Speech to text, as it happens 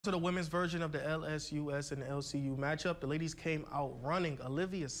To the women's version of the LSUS and LCU matchup, the ladies came out running.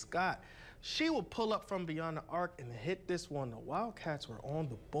 Olivia Scott, she will pull up from beyond the arc and hit this one. The Wildcats were on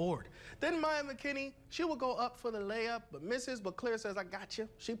the board. Then Maya McKinney, she will go up for the layup, but misses. But Claire says, "I got you."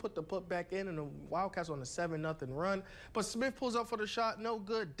 She put the putback in, and the Wildcats on a 7-0 run. But Smith pulls up for the shot, no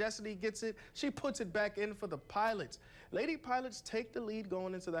good. Destiny gets it. She puts it back in for the Pilots. Lady Pilots take the lead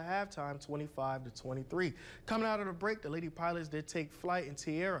going into the halftime, 25-23. Coming out of the break, the Lady Pilots did take flight, and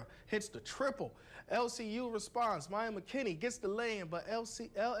Tierra hits the triple. LCU responds. Maya McKinney gets the lay-in, but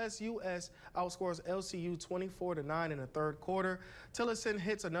LSUS outscores LCU 24-9 in the third quarter. Tillerson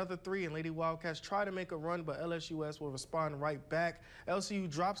hits another three, and Lady Wildcats try to make a run, but LSUS will respond right back. LCU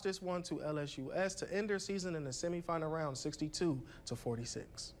drops this one to LSUS to end their season in the semifinal round,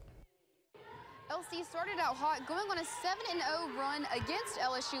 62-46. LC started out hot, going on a 7-0 run against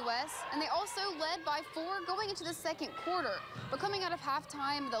LSUS, and they also led by 4 going into the second quarter. But coming out of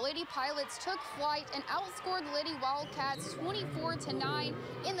halftime, the Lady Pilots took flight and outscored the Lady Wildcats 24-9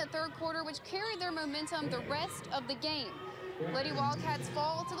 in the third quarter, which carried their momentum the rest of the game. Lady Wildcats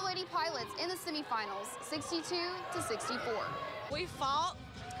fall to the Lady Pilots in the semifinals, 62-64. We fought,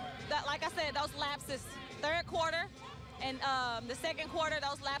 like I said, those lapses, third quarter. And the second quarter,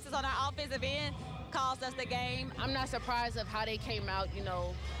 those lapses on our offensive end caused us the game. I'm not surprised of how they came out,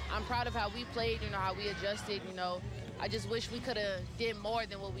 I'm proud of how we played, how we adjusted, I just wish we could have did more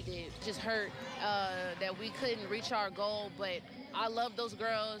than what we did. It just hurt that we couldn't reach our goal, but I love those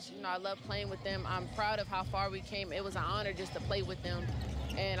girls, I love playing with them. I'm proud of how far we came. It was an honor just to play with them,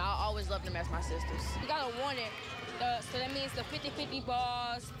 and I always loved them as my sisters. You gotta want it. So that means the 50-50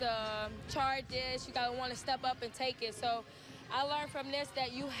 balls, the charges, you gotta want to step up and take it. So I learned from this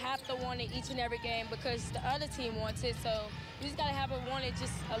that you have to want it each and every game because the other team wants it. So you just gotta have it wanted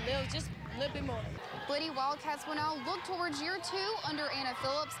just a little bit more. Lady Wildcats will now look towards year 2 under Anna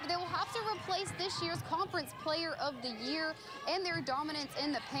Phillips, but they will have to replace this year's Conference Player of the Year and their dominance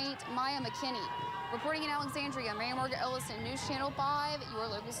in the paint, Maya McKinney. Reporting in Alexandria, Mary Margaret Ellison, News Channel 5, your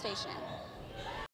local station.